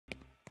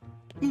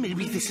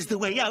Maybe this is the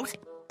way out.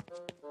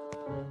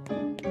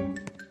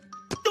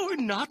 Or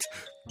not.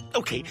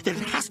 Okay, then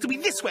it has to be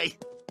this way.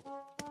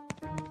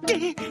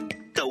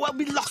 Though I'll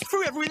be lost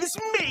forever in this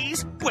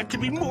maze, what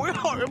could be more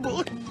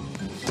horrible?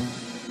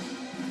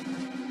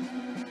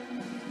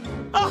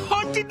 A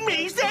haunted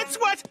maze, that's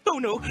what! Oh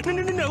no,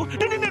 no.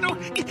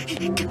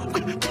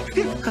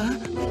 Huh?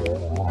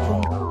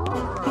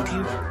 Oh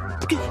dear.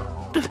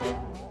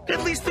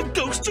 At least the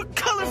ghosts are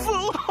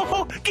colorful!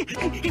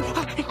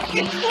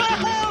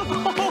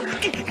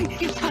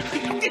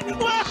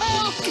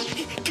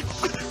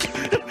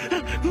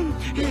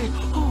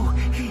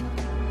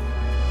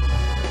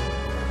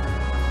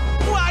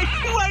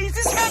 Why is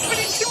this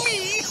happening to me?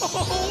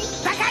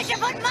 Because you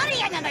put money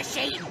in the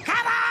machine!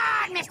 Come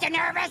on, Mr.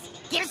 Nervous!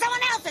 Give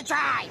someone else a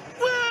try!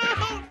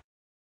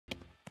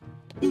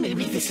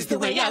 Maybe this is the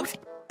way out.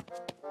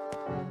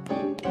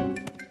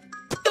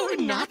 Or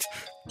not.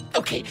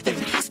 Okay, then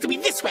it has to be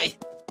this way.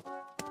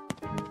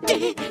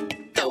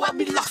 Though I'll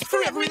be lost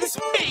forever in this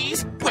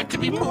maze, what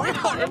could be more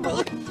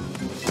horrible?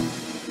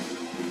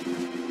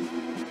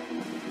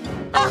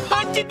 A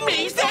haunted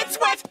maze, that's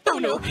what! Oh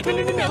no,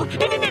 no.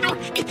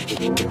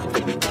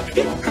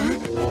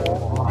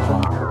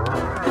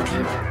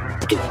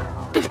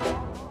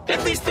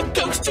 At least the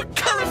ghosts are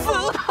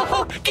colorful!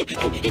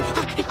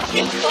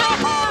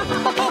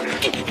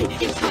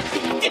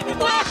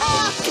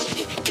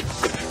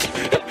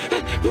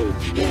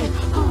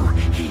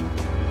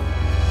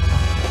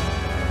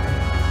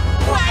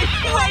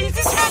 Why is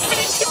this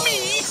happening to me?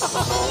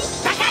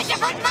 Because you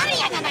put money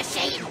in the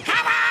machine!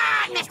 Come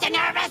on, Mr.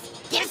 Nervous!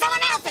 Give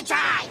someone else a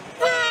try!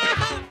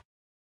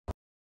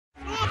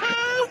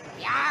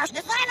 Ja,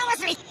 das war noch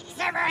was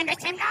𝖓𝖓𝖐𝓐𝓏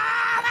𝓞𝓷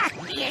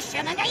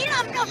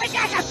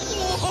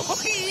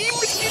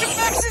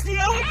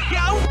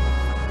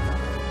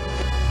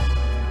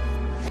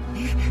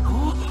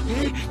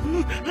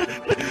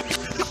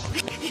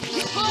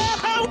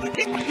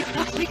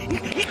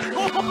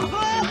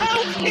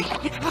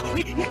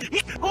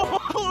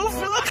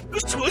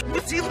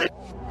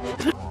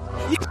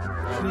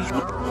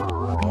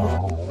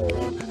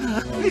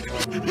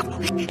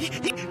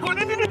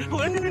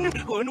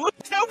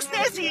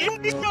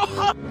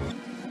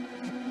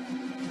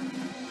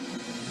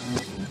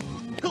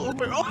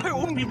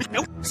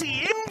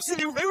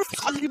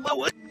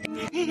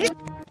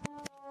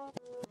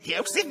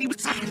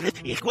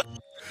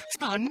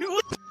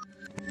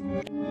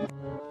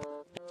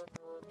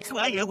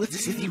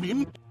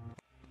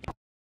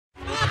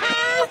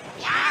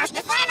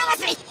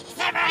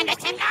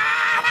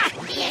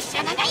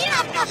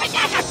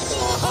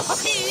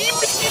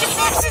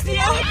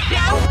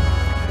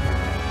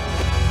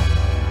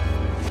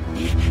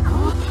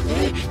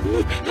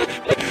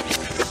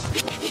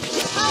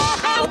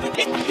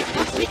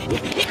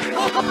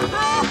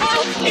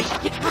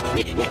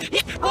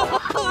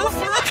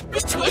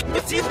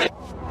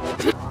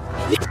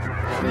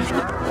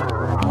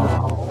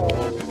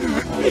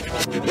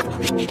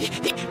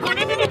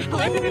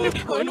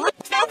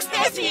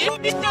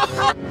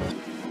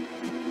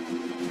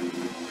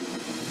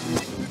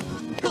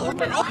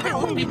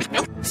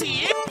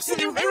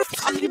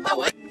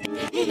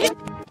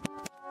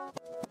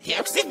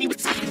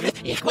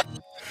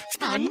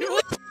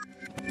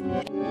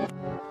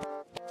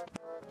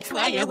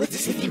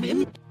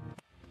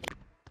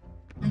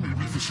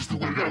Maybe this is the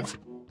way out.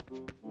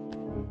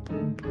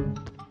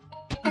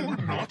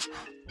 Or not.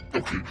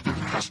 Okay, then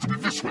it has to be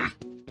this way.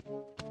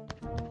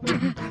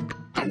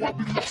 Though I'll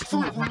be lost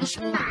forever in this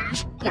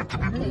maze, what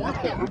could be more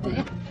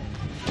horrible?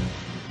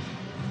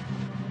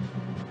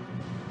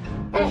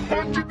 A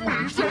haunted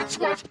maze, that's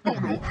what! Oh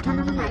no.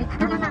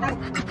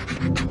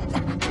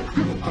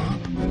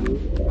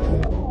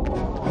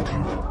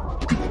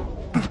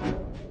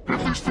 At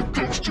least the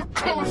ghosts are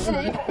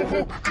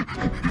colorful!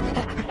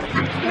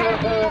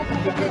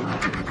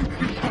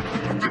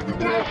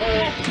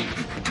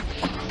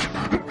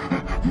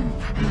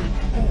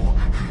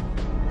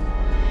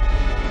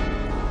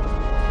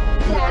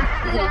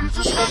 Why is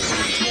this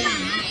happening to me?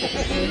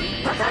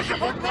 Because you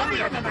put money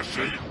in the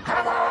machine!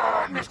 Come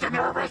on, Mr.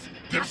 Nervous!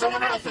 Give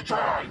someone else a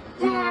try!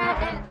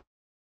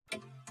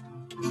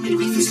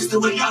 Maybe this is the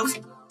way out.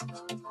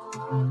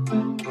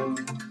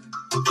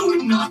 Or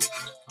not.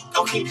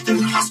 Okay, then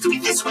it has to be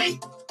this way.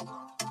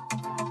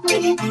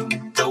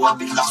 Though I'll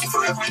be lost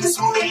forever in this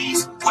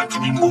maze, what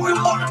could be more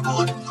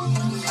horrible?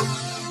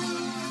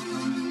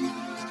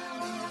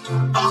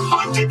 A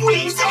haunted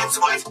maze, that's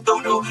what! Oh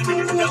no.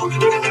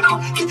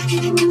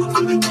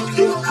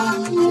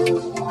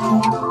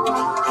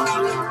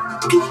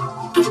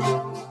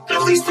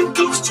 At least the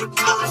ghosts are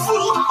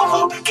colorful!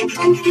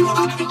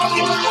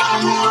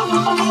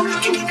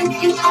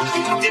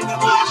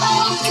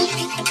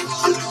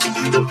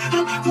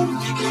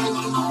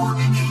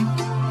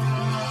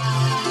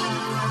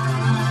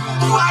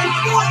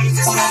 Why is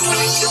this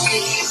happening to me?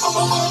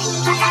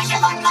 Because you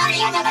put money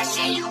in the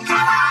machine!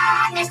 Come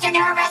on, Mr.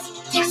 Nervous!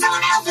 Give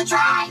someone else a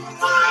try!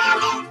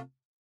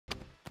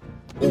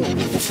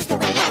 Maybe this is the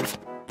way out.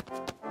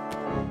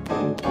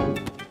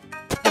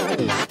 Or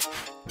not.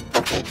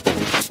 Okay, then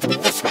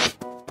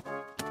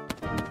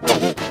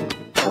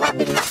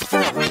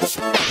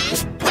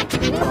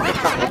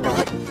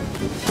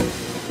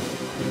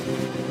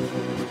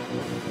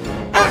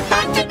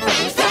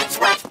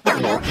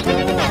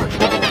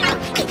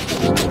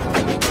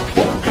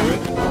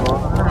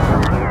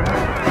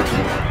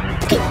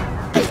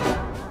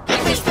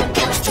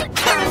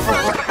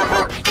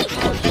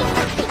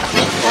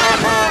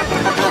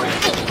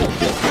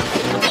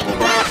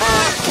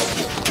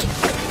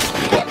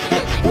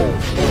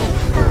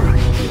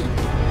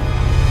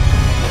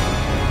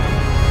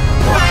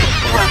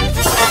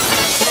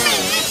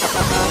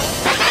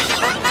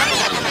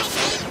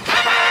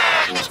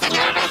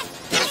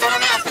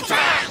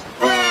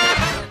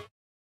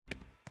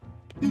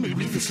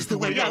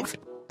way out.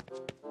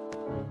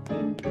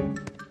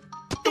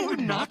 Or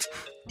not.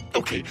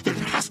 Okay, then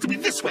it has to be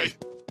this way.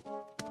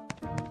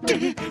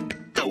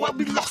 Oh, I'll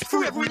be lost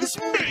forever in this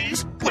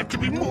maze. What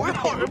could be more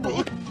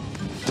horrible?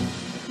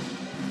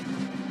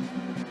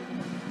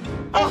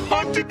 A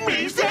haunted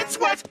maze, that's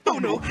what! Oh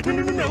no, no,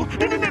 no, no, no,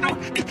 no, no, no,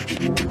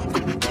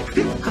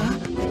 Huh?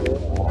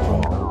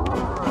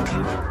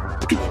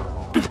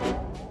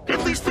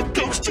 At least the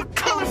ghosts are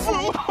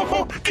colorful!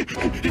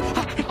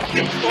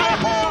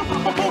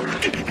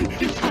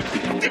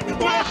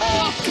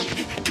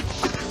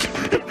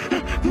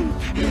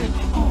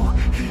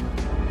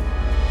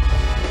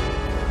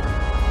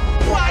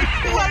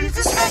 Why is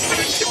this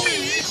happening to me?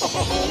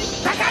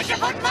 Because you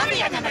put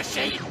money in the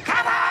machine!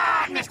 Come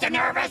on, Mr.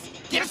 Nervous!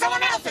 Give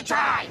someone else a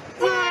try!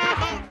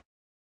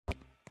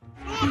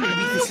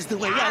 Maybe this is the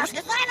way out.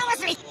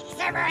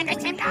 𝖓𝖓𝖊𝖎𝖐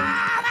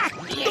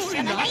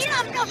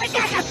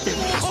𝖓𝖓𝖐 There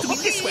has to be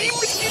this way.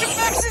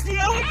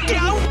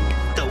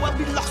 Though I'll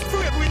be lost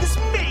forever in this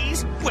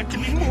maze. What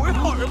can be more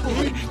horrible?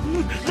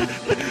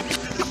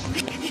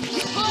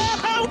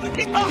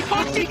 A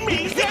haunted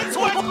maze, that's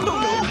what! No, no,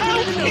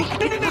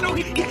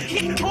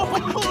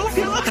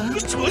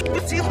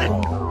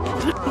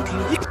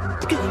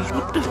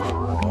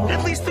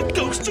 At least the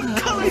ghosts are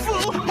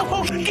colorful!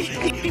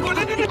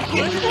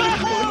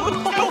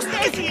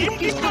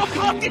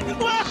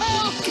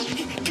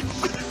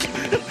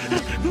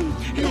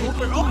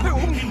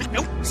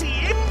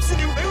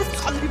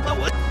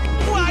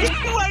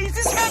 Why is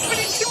this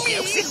happening to me?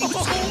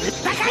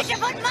 Because you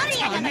put money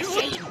in the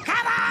machine!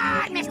 Come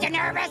on, Mr.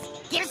 Nervous!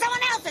 Give someone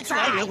else a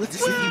try! Maybe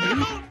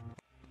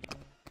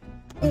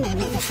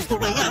this is the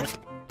way out.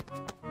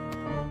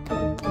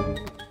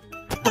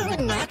 Or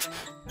not.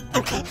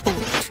 Okay, then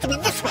it has to be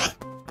this way.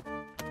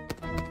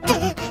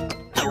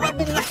 Though I'll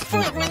be lost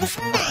forever in this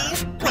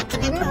maze. What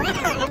can be more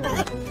horrible?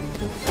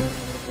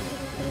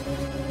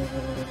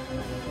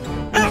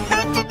 A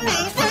haunted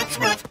maze, that's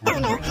what! Oh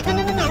no, no,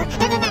 no, no,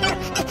 no, no, no, no.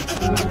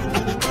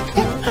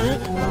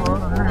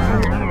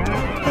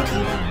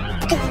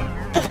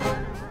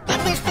 At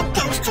least the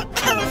ghosts are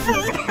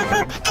colorful.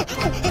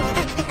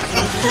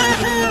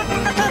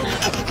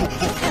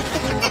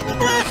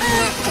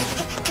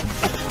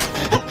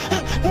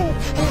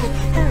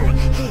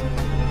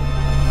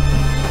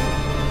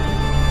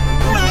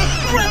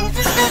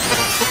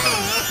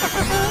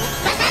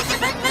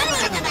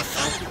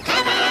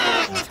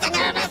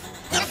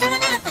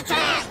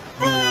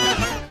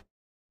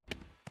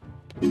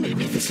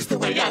 Maybe this is the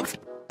way out.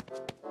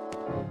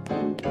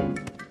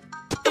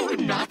 Or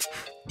not.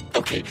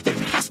 Okay, then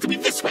it has to be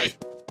this way.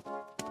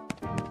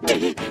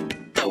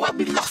 Though I'll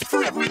be lost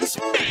forever in this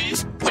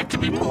maze. What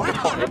could be more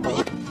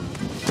horrible?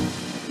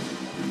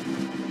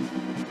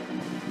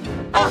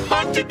 A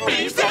haunted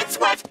maze, that's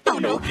what! Oh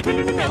no, no,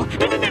 no, no,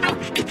 no, no, no, no.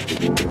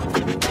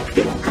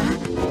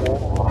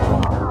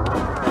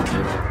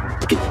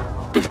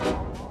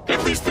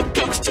 At least the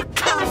ghosts are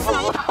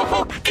colorful!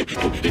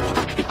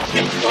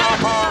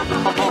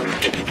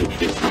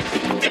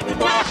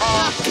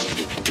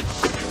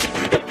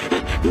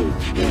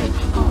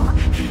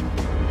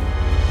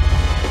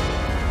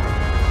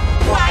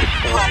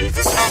 Why is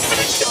this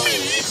happening to me?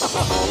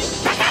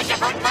 Because you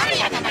put money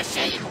in the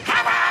machine!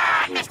 Come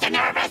on, Mr.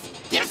 Nervous!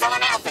 Give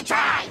someone else a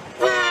try!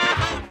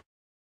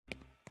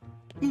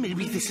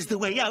 Maybe this is the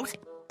way out.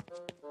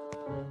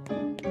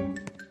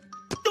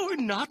 Or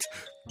not.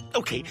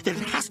 Okay, then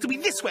it has to be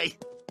this way.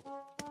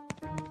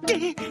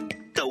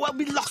 Though I'll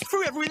be lost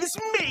forever in this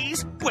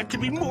maze. What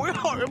could be more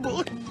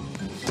horrible?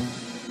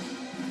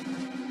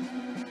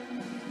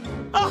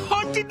 A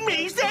haunted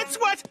maze, that's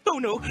what! Oh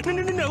no, no,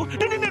 no, no, no,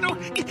 no, no, no, no.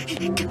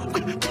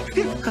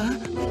 Huh?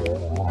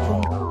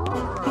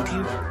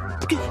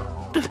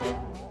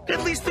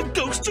 At least the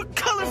ghosts are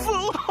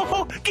colorful!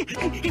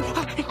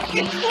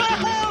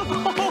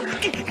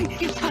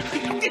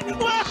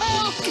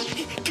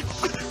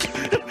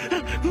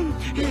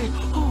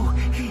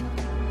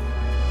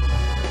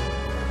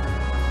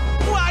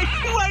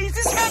 Why is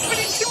this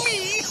happening to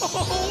me?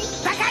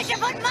 Because you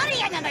put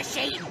money in the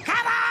machine!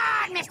 Come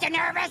on, Mr.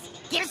 Nervous!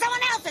 Give someone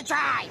else a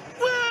try!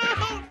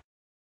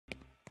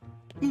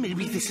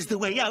 Maybe this is the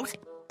way out.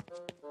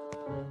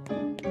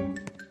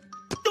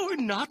 Or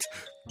not.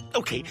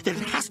 Okay, then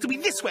it has to be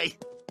this way.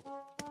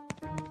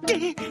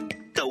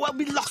 Though I'll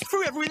be lost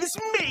forever in this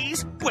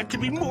maze. What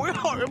could be more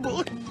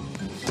horrible?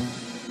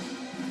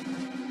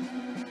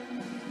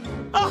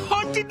 A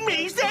haunted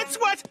maze, that's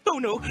what! Oh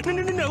no, no,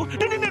 no, no, no,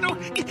 no, no, no, no.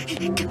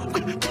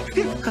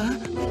 Huh?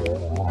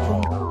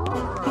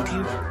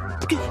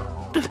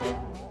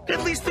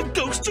 At least the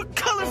ghosts are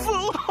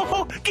colorful!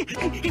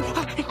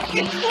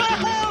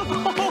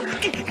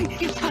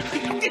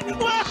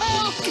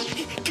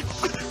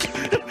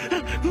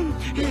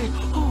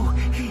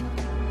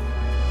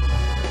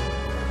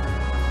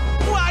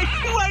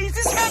 Why is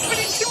this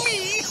happening to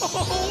me?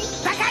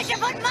 Because you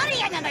put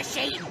money in the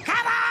machine!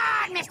 Come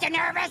on, Mr.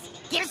 Nervous!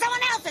 Give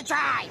someone else a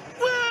try!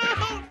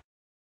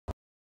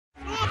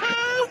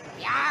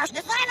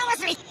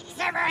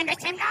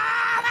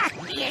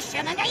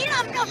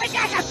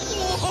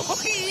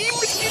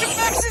 𝖓𝖓𝖊𝖎𝖙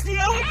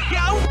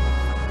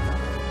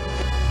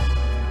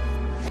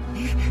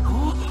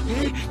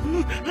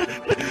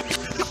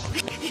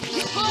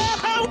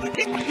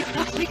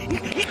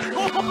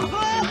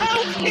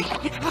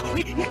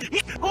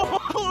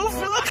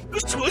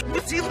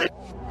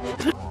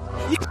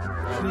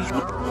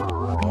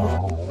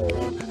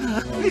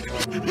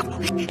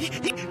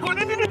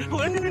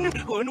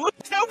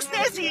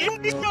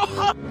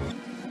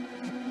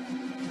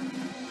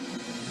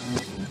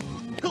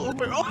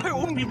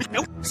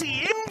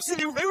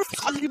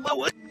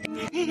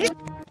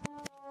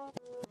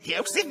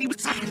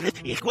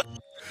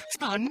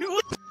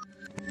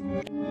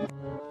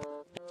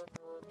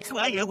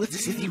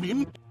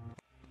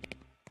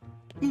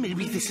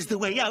Maybe this is the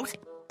way out.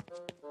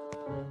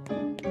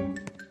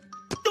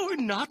 Or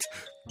not.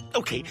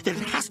 Okay, then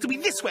it has to be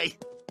this way.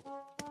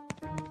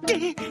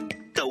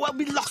 Though I'll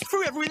be lost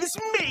forever in this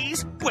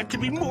maze. What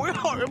could be more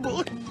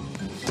horrible?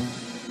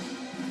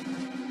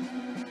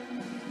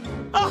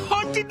 A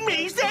haunted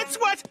maze, that's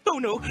what! Oh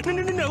no,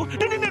 no.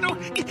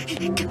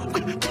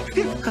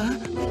 Huh?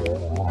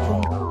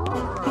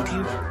 Oh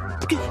dear.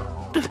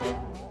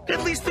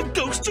 At least the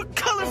ghosts are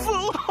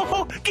colorful!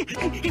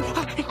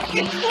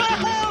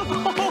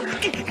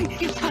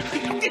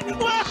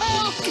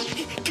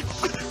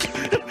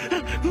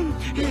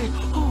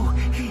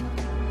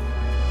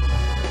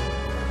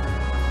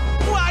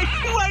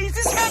 Why is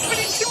this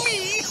happening to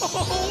me?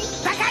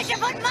 Because you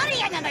put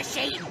money in the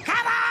machine!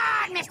 Come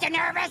on, Mr.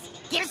 Nervous!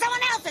 Give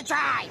someone else a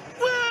try!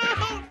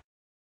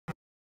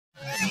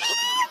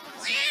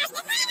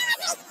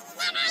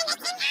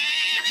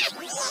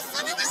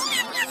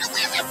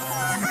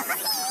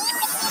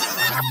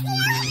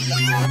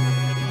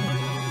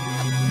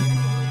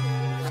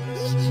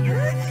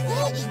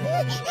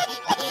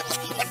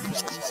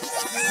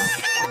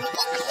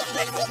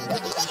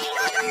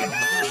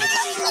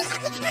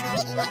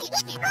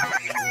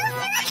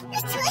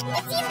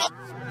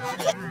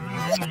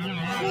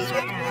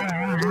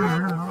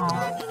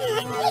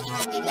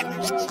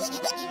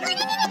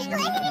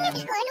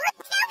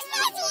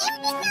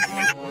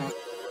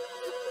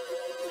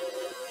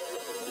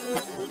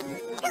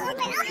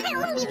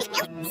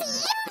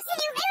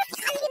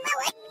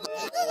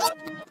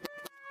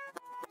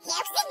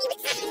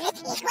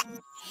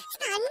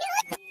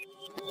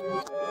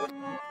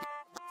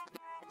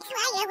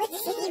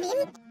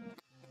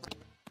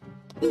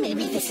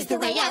 Maybe this is the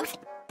way out.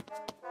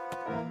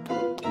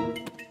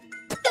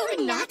 Or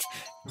not.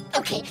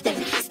 Okay,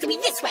 then it has to be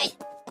this way.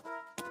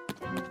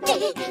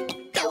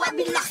 Though I'll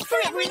be lost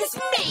forever in this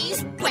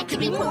maze. What could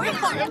be more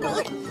horrible?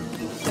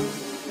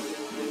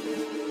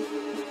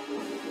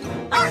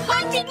 A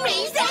haunted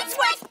maze, that's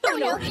what! Oh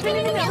no,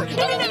 no.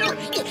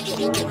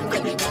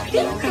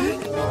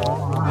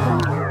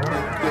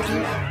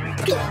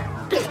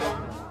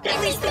 At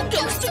least the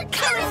ghosts are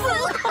colorful!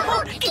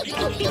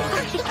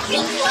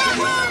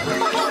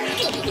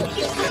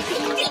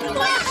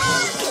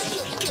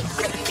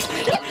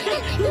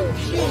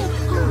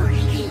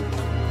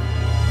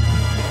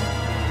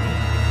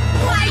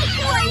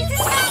 Why is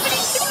this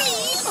happening to me?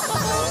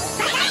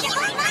 Because you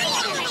put money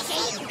in the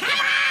machine!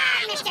 Come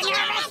on, Mr.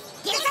 Nervous!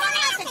 Give someone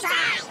else a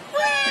try!